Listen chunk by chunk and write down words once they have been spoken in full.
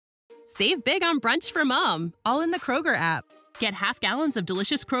Save big on brunch for mom, all in the Kroger app. Get half gallons of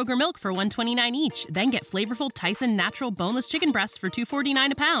delicious Kroger milk for $1.29 each. Then get flavorful Tyson natural boneless chicken breasts for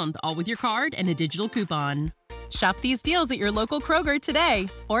 $2.49 a pound, all with your card and a digital coupon. Shop these deals at your local Kroger today,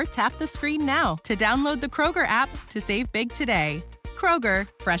 or tap the screen now to download the Kroger app to save big today. Kroger,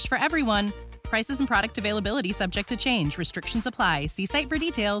 fresh for everyone. Prices and product availability subject to change. Restrictions apply. See site for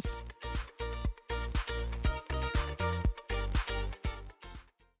details.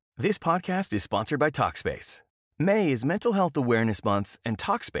 This podcast is sponsored by Talkspace. May is Mental Health Awareness Month, and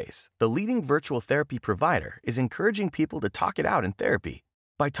Talkspace, the leading virtual therapy provider, is encouraging people to talk it out in therapy.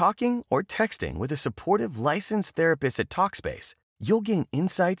 By talking or texting with a supportive, licensed therapist at Talkspace, you'll gain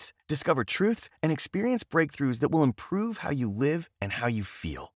insights, discover truths, and experience breakthroughs that will improve how you live and how you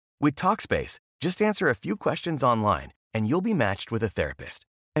feel. With Talkspace, just answer a few questions online, and you'll be matched with a therapist.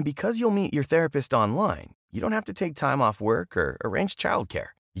 And because you'll meet your therapist online, you don't have to take time off work or arrange childcare.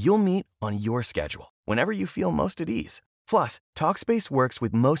 You'll meet on your schedule, whenever you feel most at ease. Plus, Talkspace works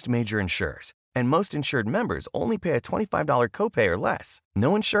with most major insurers, and most insured members only pay a $25 copay or less.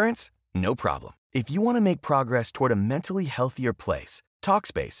 No insurance? No problem. If you want to make progress toward a mentally healthier place,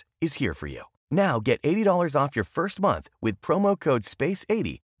 Talkspace is here for you. Now get $80 off your first month with promo code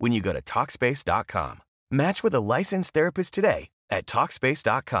SPACE80 when you go to Talkspace.com. Match with a licensed therapist today at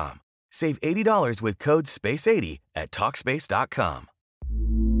Talkspace.com. Save $80 with code SPACE80 at Talkspace.com.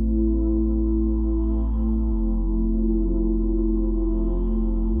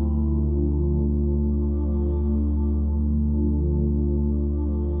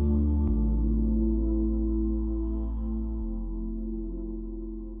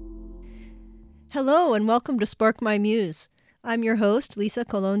 Hello and welcome to Spark My Muse. I'm your host, Lisa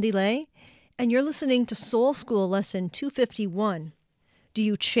Colon-Delay, and you're listening to Soul School Lesson 251. Do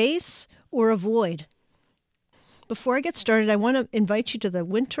you chase or avoid? Before I get started, I want to invite you to the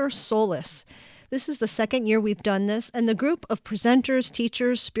Winter Solace. This is the second year we've done this, and the group of presenters,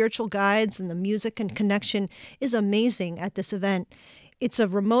 teachers, spiritual guides, and the music and connection is amazing at this event. It's a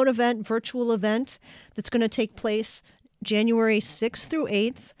remote event, virtual event, that's going to take place January 6th through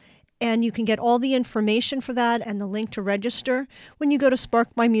 8th. And you can get all the information for that and the link to register when you go to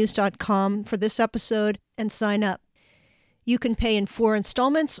sparkmymuse.com for this episode and sign up. You can pay in 4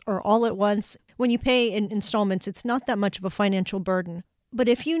 installments or all at once. When you pay in installments, it's not that much of a financial burden. But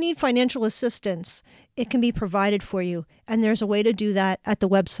if you need financial assistance, it can be provided for you. And there's a way to do that at the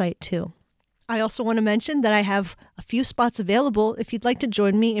website too. I also want to mention that I have a few spots available if you'd like to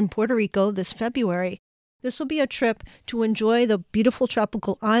join me in Puerto Rico this February. This will be a trip to enjoy the beautiful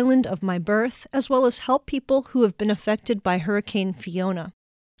tropical island of my birth, as well as help people who have been affected by Hurricane Fiona.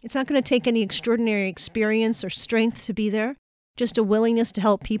 It's not going to take any extraordinary experience or strength to be there, just a willingness to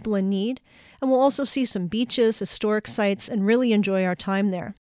help people in need. And we'll also see some beaches, historic sites, and really enjoy our time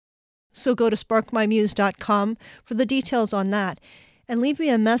there. So go to sparkmymuse.com for the details on that, and leave me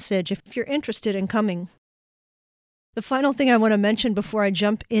a message if you're interested in coming. The final thing I want to mention before I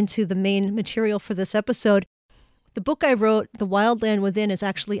jump into the main material for this episode, the book I wrote, The Wild Land Within, is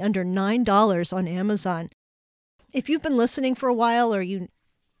actually under $9 on Amazon. If you've been listening for a while or you're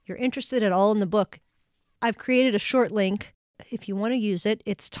interested at all in the book, I've created a short link. If you want to use it,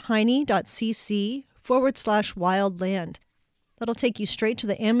 it's tiny.cc/wildland. That'll take you straight to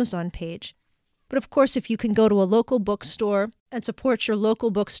the Amazon page. But of course, if you can go to a local bookstore and support your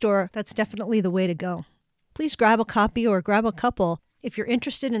local bookstore, that's definitely the way to go. Please grab a copy or grab a couple. If you're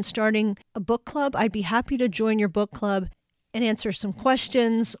interested in starting a book club, I'd be happy to join your book club and answer some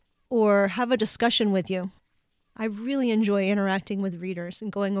questions or have a discussion with you. I really enjoy interacting with readers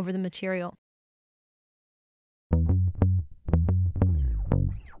and going over the material.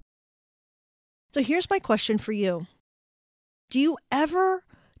 So here's my question for you. Do you ever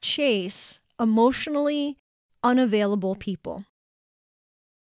chase emotionally unavailable people?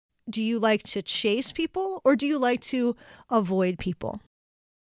 Do you like to chase people or do you like to avoid people?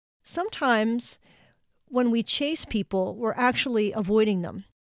 Sometimes when we chase people, we're actually avoiding them.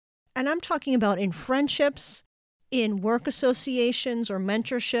 And I'm talking about in friendships, in work associations or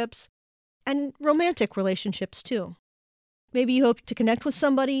mentorships, and romantic relationships too. Maybe you hope to connect with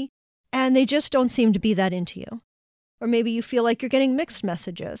somebody and they just don't seem to be that into you. Or maybe you feel like you're getting mixed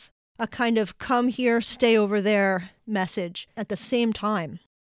messages, a kind of come here, stay over there message at the same time.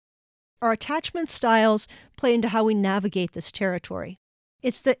 Our attachment styles play into how we navigate this territory.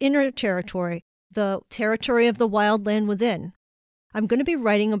 It's the inner territory, the territory of the wild land within. I'm going to be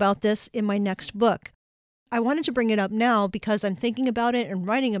writing about this in my next book. I wanted to bring it up now because I'm thinking about it and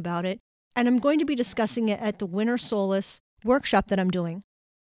writing about it, and I'm going to be discussing it at the Winter Solace workshop that I'm doing.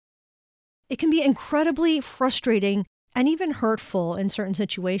 It can be incredibly frustrating and even hurtful in certain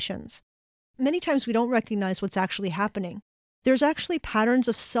situations. Many times we don't recognize what's actually happening. There's actually patterns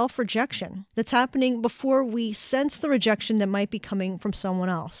of self-rejection that's happening before we sense the rejection that might be coming from someone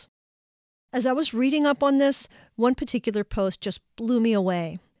else. As I was reading up on this, one particular post just blew me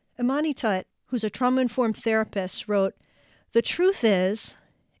away. Imani Tut, who's a trauma-informed therapist, wrote, "The truth is,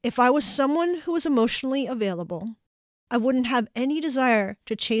 if I was someone who was emotionally available, I wouldn't have any desire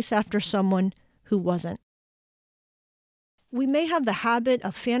to chase after someone who wasn't." We may have the habit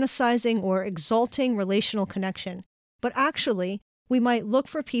of fantasizing or exalting relational connection, but actually, we might look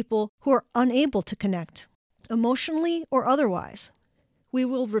for people who are unable to connect, emotionally or otherwise. We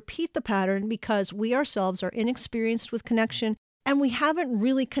will repeat the pattern because we ourselves are inexperienced with connection and we haven't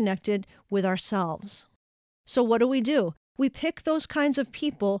really connected with ourselves. So what do? We pick those kinds of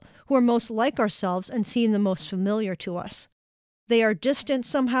people who are most like ourselves and seem the most familiar to us. They are distant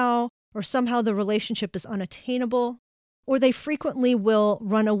somehow, or somehow the relationship is unattainable, or they frequently will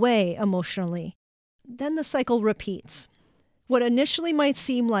run away emotionally. Then the cycle repeats. What initially might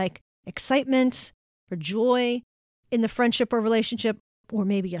seem like excitement or joy in the friendship or relationship, or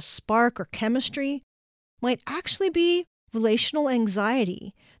maybe a spark or chemistry, might actually be relational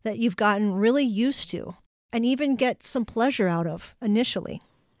anxiety that you've gotten really used to and even get some pleasure out of initially.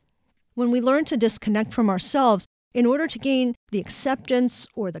 When we learn to disconnect from ourselves in order to gain the acceptance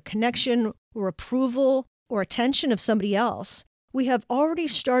or the connection or approval or attention of somebody else, we have already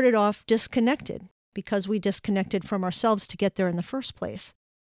started off disconnected because we disconnected from ourselves to get there in the first place.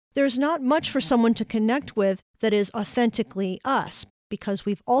 There's not much for someone to connect with that is authentically us because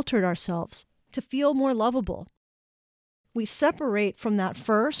we've altered ourselves to feel more lovable. We separate from that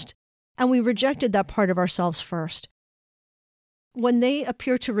first, and we rejected that part of ourselves first. When they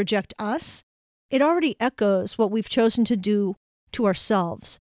appear to reject us, it already echoes what we've chosen to do to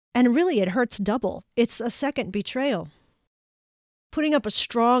ourselves. And really, it hurts double. It's a second betrayal. Putting up a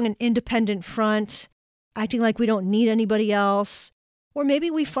strong and independent front, acting like we don't need anybody else, or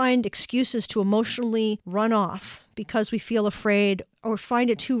maybe we find excuses to emotionally run off because we feel afraid or find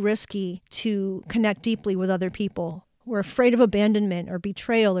it too risky to connect deeply with other people. We're afraid of abandonment or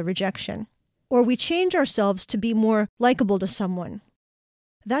betrayal or rejection. Or we change ourselves to be more likable to someone.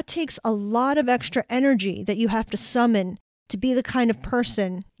 That takes a lot of extra energy that you have to summon to be the kind of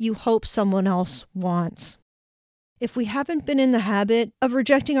person you hope someone else wants. If we haven't been in the habit of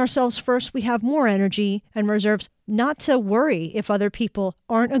rejecting ourselves first, we have more energy and reserves not to worry if other people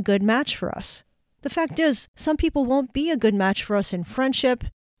aren't a good match for us. The fact is, some people won't be a good match for us in friendship,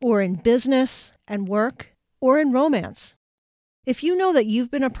 or in business and work, or in romance. If you know that you've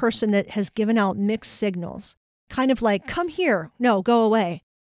been a person that has given out mixed signals, kind of like, come here, no, go away,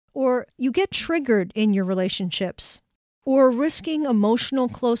 or you get triggered in your relationships, or risking emotional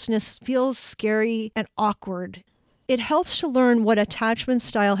closeness feels scary and awkward, it helps to learn what attachment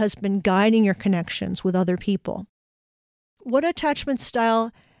style has been guiding your connections with other people. What attachment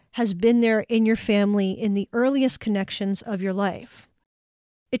style has been there in your family in the earliest connections of your life?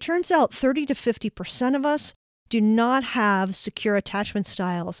 It turns out 30 to 50% of us do not have secure attachment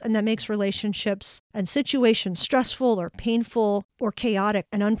styles, and that makes relationships and situations stressful or painful or chaotic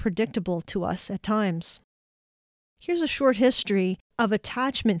and unpredictable to us at times. Here's a short history of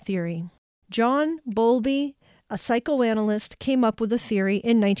attachment theory. John Bowlby, a psychoanalyst, came up with a theory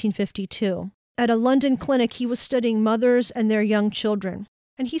in 1952. At a London clinic, he was studying mothers and their young children,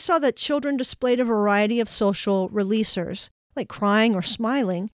 and he saw that children displayed a variety of social releasers, like crying or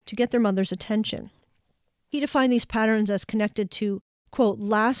smiling, to get their mother's attention. He defined these patterns as connected to, quote,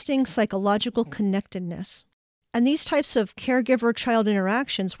 lasting psychological connectedness. And these types of caregiver-child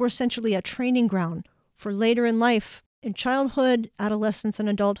interactions were essentially a training ground for later in life, in childhood, adolescence, and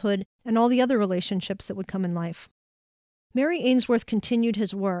adulthood, and all the other relationships that would come in life. Mary Ainsworth continued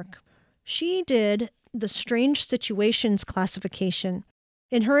his work. She did the strange situations classification.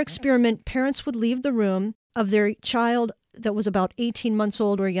 In her experiment, parents would leave the room of their child that was about 18 months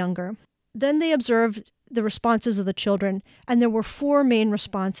old or younger. Then they observed the responses of the children, and there were 4 main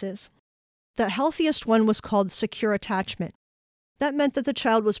responses. The healthiest one was called secure attachment. That meant that the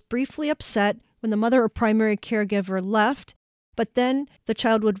child was briefly upset when the mother or primary caregiver left, but then the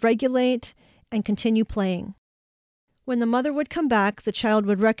child would regulate and continue playing. When the mother would come back, the child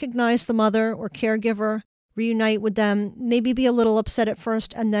would recognize the mother or caregiver, reunite with them, maybe be a little upset at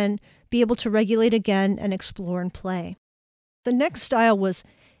first, and then be able to regulate again and explore and play. The next style was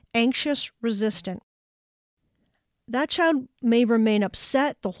anxious resistant. That child may remain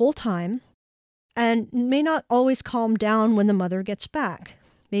upset the whole time and may not always calm down when the mother gets back,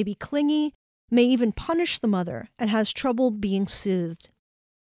 may be clingy, may even punish the mother, and has trouble being soothed.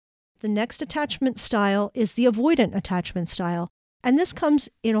 The next attachment style is the avoidant attachment style, and this comes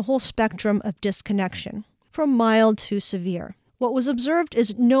in a whole spectrum of disconnection, from mild to severe. What was observed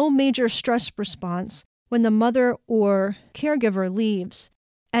is no major stress response when the mother or caregiver leaves,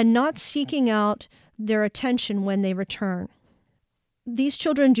 and not seeking out their attention when they return. These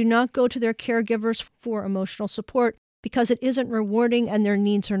children do not go to their caregivers for emotional support because it isn't rewarding and their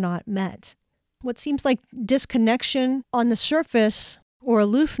needs are not met. What seems like disconnection on the surface or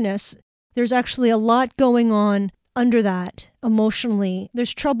aloofness, there's actually a lot going on under that emotionally.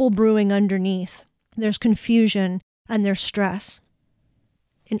 There's trouble brewing underneath. There's confusion and there's stress.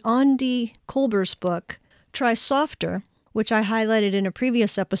 In Aundi Kolber's book, Try Softer, which I highlighted in a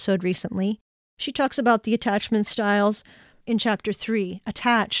previous episode recently, she talks about the attachment styles in Chapter 3,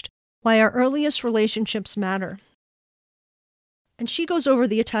 Attached, Why Our Earliest Relationships Matter. And she goes over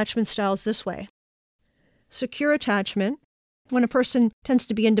the attachment styles this way. Secure attachment, when a person tends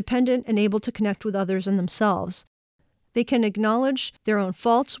to be independent and able to connect with others and themselves. They can acknowledge their own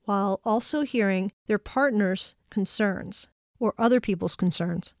faults while also hearing their partner's concerns or other people's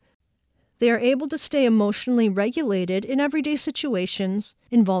concerns. They are able to stay emotionally regulated in everyday situations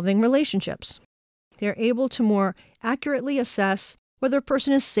involving relationships. They are able to more accurately assess whether a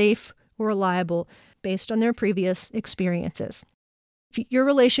person is safe or reliable based on their previous experiences. If your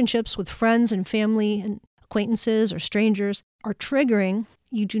relationships with friends and family and acquaintances or strangers are triggering,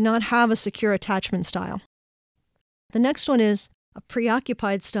 you do not have a secure attachment style. The next one is a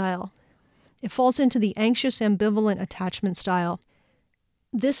preoccupied style. It falls into the anxious ambivalent attachment style.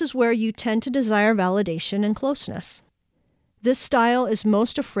 This is where you tend to desire validation and closeness. This style is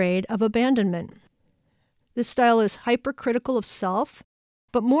most afraid of abandonment. This style is hypercritical of self,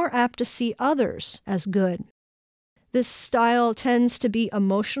 but more apt to see others as good. This style tends to be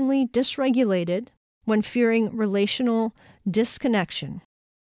emotionally dysregulated when fearing relational disconnection.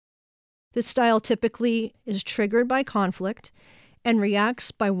 This style typically is triggered by conflict and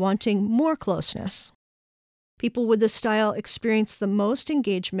reacts by wanting more closeness. People with this style experience the most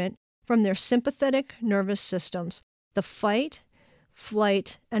engagement from their sympathetic nervous systems, the fight,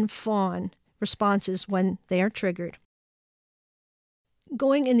 flight, and fawn responses when they are triggered.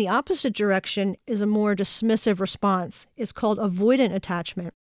 Going in the opposite direction is a more dismissive response. It's called avoidant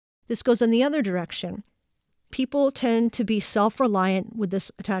attachment. This goes in the other direction. People tend to be self-reliant with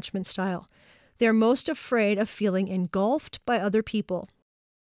this attachment style. They are most afraid of feeling engulfed by other people.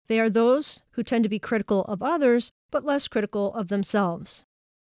 They are those who tend to be critical of others, but less critical of themselves.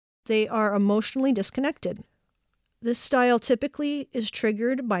 They are emotionally disconnected. This style typically is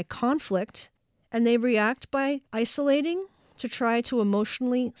triggered by conflict, and they react by isolating to try to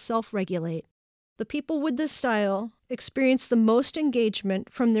emotionally self-regulate. The people with this style experience the most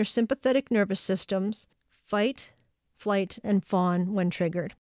engagement from their sympathetic nervous systems, fight, flight, and fawn when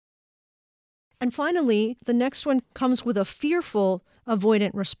triggered. And finally, the next one comes with a fearful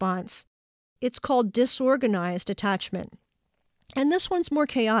avoidant response. It's called disorganized attachment. And this one's more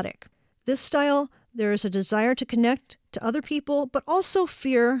chaotic. This style, there is a desire to connect to other people, but also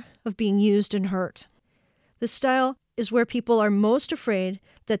fear of being used and hurt. This style is where people are most afraid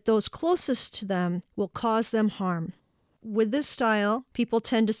that those closest to them will cause them harm. With this style, people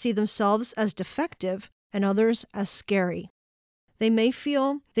tend to see themselves as defective and others as scary. They may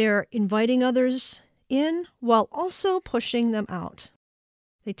feel they're inviting others in while also pushing them out.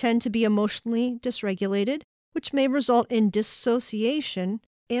 They tend to be emotionally dysregulated, which may result in dissociation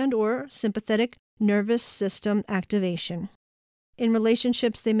and/or sympathetic nervous system activation. In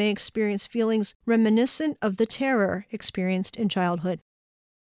relationships, they may experience feelings reminiscent of the terror experienced in childhood.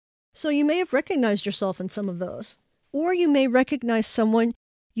 So you may have recognized yourself in some of those, or you may recognize someone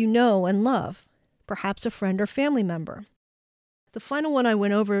you know and love, perhaps a friend or family member. The final one I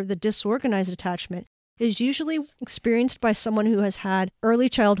went over, the disorganized attachment, is usually experienced by someone who has had early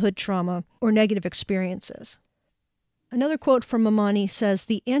childhood trauma or negative experiences. Another quote from Mamani says,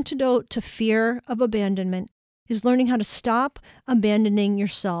 "The antidote to fear of abandonment is learning how to stop abandoning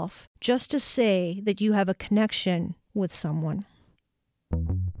yourself just to say that you have a connection with someone."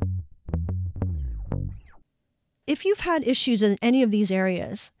 If you've had issues in any of these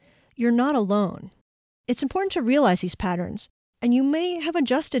areas, you're not alone. It's important to realize these patterns, and you may have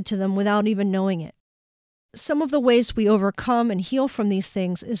adjusted to them without even knowing it. Some of the ways we overcome and heal from these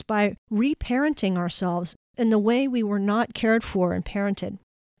things is by reparenting ourselves in the way we were not cared for and parented,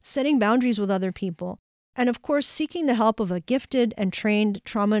 setting boundaries with other people, and of course, seeking the help of a gifted and trained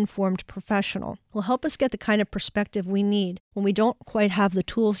trauma-informed professional will help us get the kind of perspective we need when we don't quite have the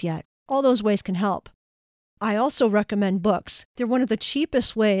tools yet. All those ways can help. I also recommend books. They're one of the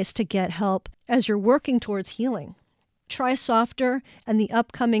cheapest ways to get help as you're working towards healing. Try Softer and the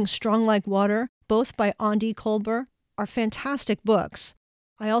upcoming Strong Like Water, both by Andi Kolber, are fantastic books.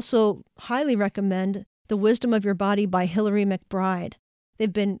 I also highly recommend The Wisdom of Your Body by Hilary McBride.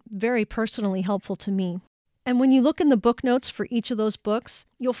 They've been very personally helpful to me. And when you look in the book notes for each of those books,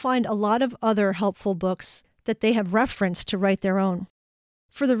 you'll find a lot of other helpful books that they have referenced to write their own.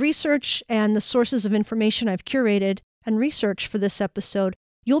 For the research and the sources of information I've curated and researched for this episode,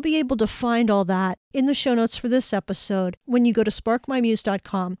 you'll be able to find all that in the show notes for this episode when you go to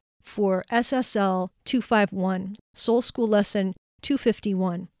sparkmymuse.com for SSL 251, Soul School Lesson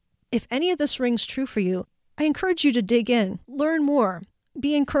 251. If any of this rings true for you, I encourage you to dig in, learn more,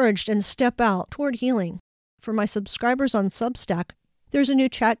 be encouraged, and step out toward healing. For my subscribers on Substack, there's a new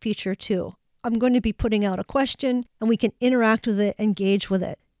chat feature too. I'm going to be putting out a question, and we can interact with it, engage with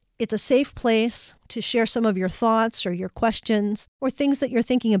it. It's a safe place to share some of your thoughts or your questions or things that you're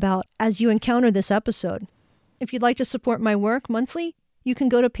thinking about as you encounter this episode. If you'd like to support my work monthly, you can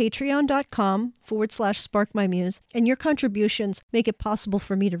go to patreon.com/sparkmymuse, and your contributions make it possible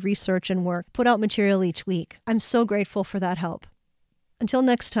for me to research and work, put out material each week. I'm so grateful for that help. Until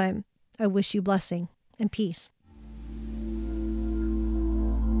next time, I wish you blessing and peace.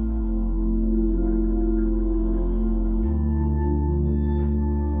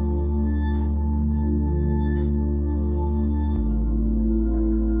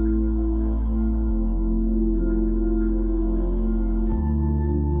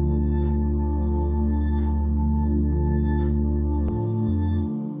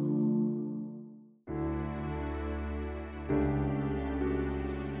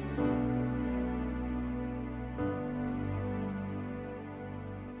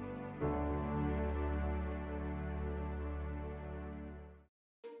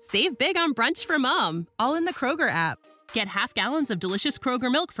 Save big on brunch for mom, all in the Kroger app. Get half gallons of delicious Kroger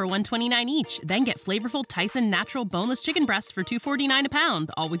milk for $1.29 each. Then get flavorful Tyson natural boneless chicken breasts for $2.49 a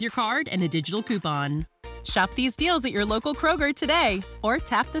pound, all with your card and a digital coupon. Shop these deals at your local Kroger today, or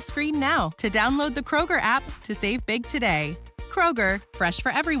tap the screen now to download the Kroger app to save big today. Kroger, fresh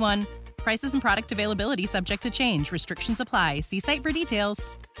for everyone. Prices and product availability subject to change. Restrictions apply. See site for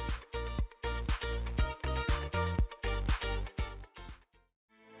details.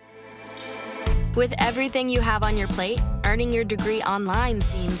 With everything you have on your plate, earning your degree online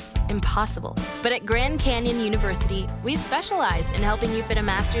seems impossible. But at Grand Canyon University, we specialize in helping you fit a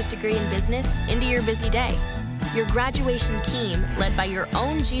master's degree in business into your busy day. Your graduation team, led by your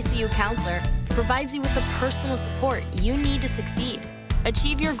own GCU counselor, provides you with the personal support you need to succeed.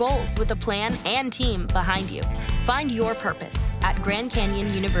 Achieve your goals with a plan and team behind you. Find your purpose at Grand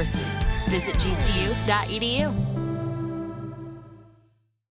Canyon University. Visit gcu.edu.